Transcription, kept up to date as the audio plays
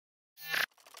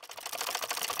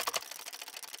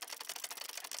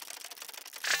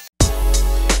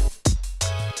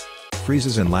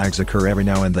Freezes and lags occur every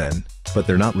now and then, but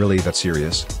they're not really that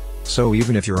serious. So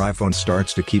even if your iPhone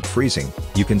starts to keep freezing,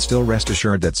 you can still rest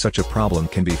assured that such a problem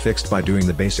can be fixed by doing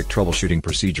the basic troubleshooting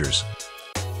procedures.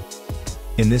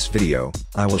 In this video,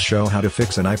 I will show how to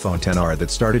fix an iPhone XR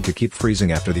that started to keep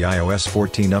freezing after the iOS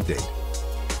 14 update.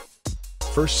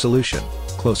 First solution: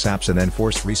 close apps and then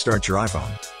force restart your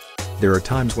iPhone. There are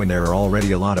times when there are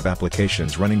already a lot of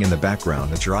applications running in the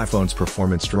background that your iPhone's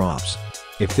performance drops.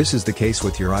 If this is the case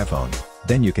with your iPhone,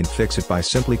 then you can fix it by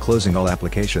simply closing all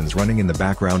applications running in the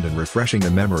background and refreshing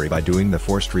the memory by doing the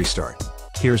forced restart.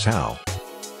 Here's how.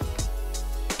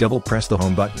 Double press the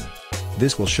home button.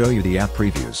 This will show you the app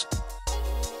previews.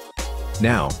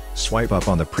 Now, swipe up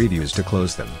on the previews to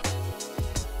close them.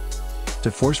 To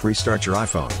force restart your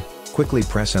iPhone, quickly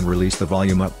press and release the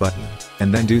volume up button,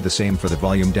 and then do the same for the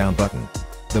volume down button.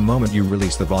 The moment you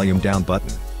release the volume down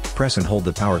button, press and hold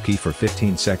the power key for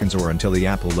 15 seconds or until the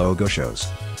Apple logo shows.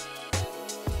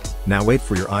 Now wait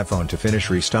for your iPhone to finish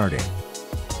restarting.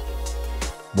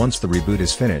 Once the reboot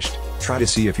is finished, try to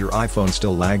see if your iPhone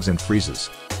still lags and freezes.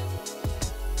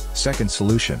 Second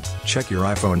solution: check your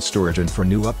iPhone storage and for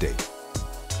new update.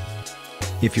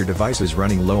 If your device is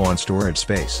running low on storage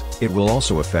space, it will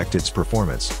also affect its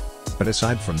performance. But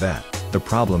aside from that, the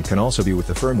problem can also be with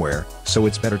the firmware, so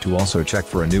it's better to also check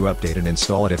for a new update and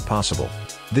install it if possible.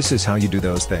 This is how you do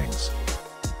those things.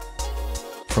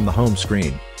 From the home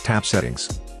screen, tap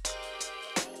Settings.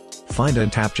 Find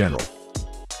and tap General.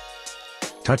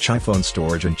 Touch iPhone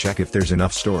storage and check if there's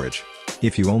enough storage.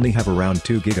 If you only have around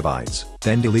 2 GB,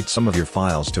 then delete some of your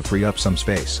files to free up some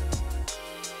space.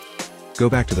 Go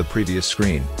back to the previous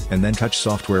screen, and then touch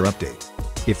Software Update.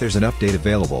 If there's an update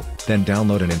available, then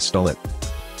download and install it.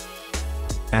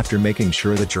 After making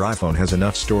sure that your iPhone has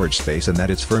enough storage space and that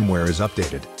its firmware is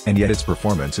updated, and yet its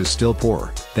performance is still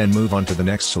poor, then move on to the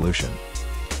next solution.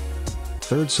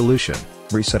 Third solution: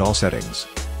 reset all settings.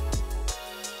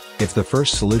 If the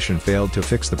first solution failed to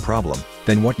fix the problem,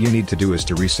 then what you need to do is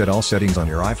to reset all settings on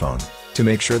your iPhone, to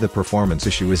make sure the performance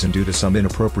issue isn't due to some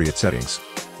inappropriate settings.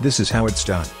 This is how it's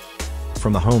done.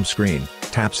 From the home screen,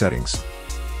 tap Settings.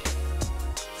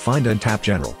 Find and tap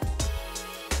General.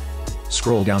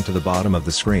 Scroll down to the bottom of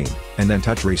the screen, and then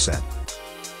touch Reset.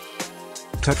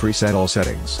 Touch Reset all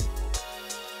settings.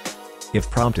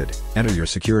 If prompted, enter your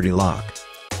security lock.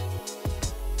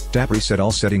 Tap Reset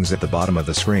all settings at the bottom of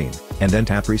the screen, and then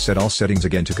tap Reset all settings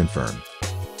again to confirm.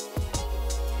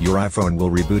 Your iPhone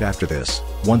will reboot after this.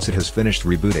 Once it has finished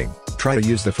rebooting, try to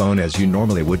use the phone as you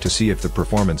normally would to see if the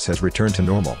performance has returned to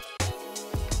normal.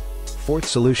 Fourth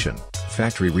solution: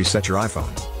 factory reset your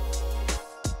iPhone.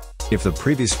 If the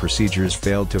previous procedures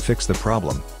failed to fix the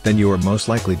problem, then you are most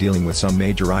likely dealing with some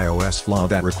major iOS flaw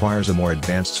that requires a more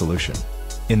advanced solution.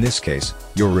 In this case,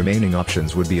 your remaining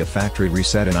options would be a factory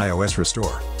reset and iOS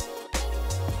restore.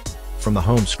 From the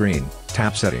home screen,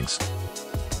 tap Settings.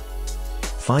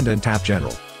 Find and tap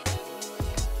General.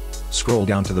 Scroll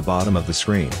down to the bottom of the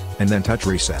screen, and then touch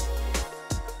Reset.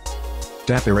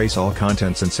 Tap Erase all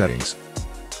contents and settings.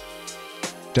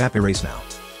 Tap Erase now.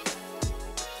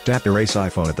 Tap Erase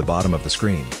iPhone at the bottom of the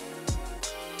screen.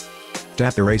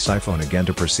 Tap Erase iPhone again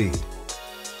to proceed.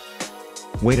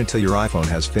 Wait until your iPhone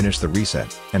has finished the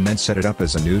reset, and then set it up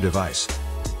as a new device.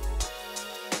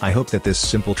 I hope that this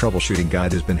simple troubleshooting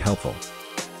guide has been helpful.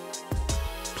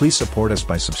 Please support us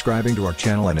by subscribing to our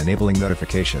channel and enabling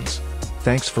notifications.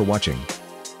 Thanks for watching.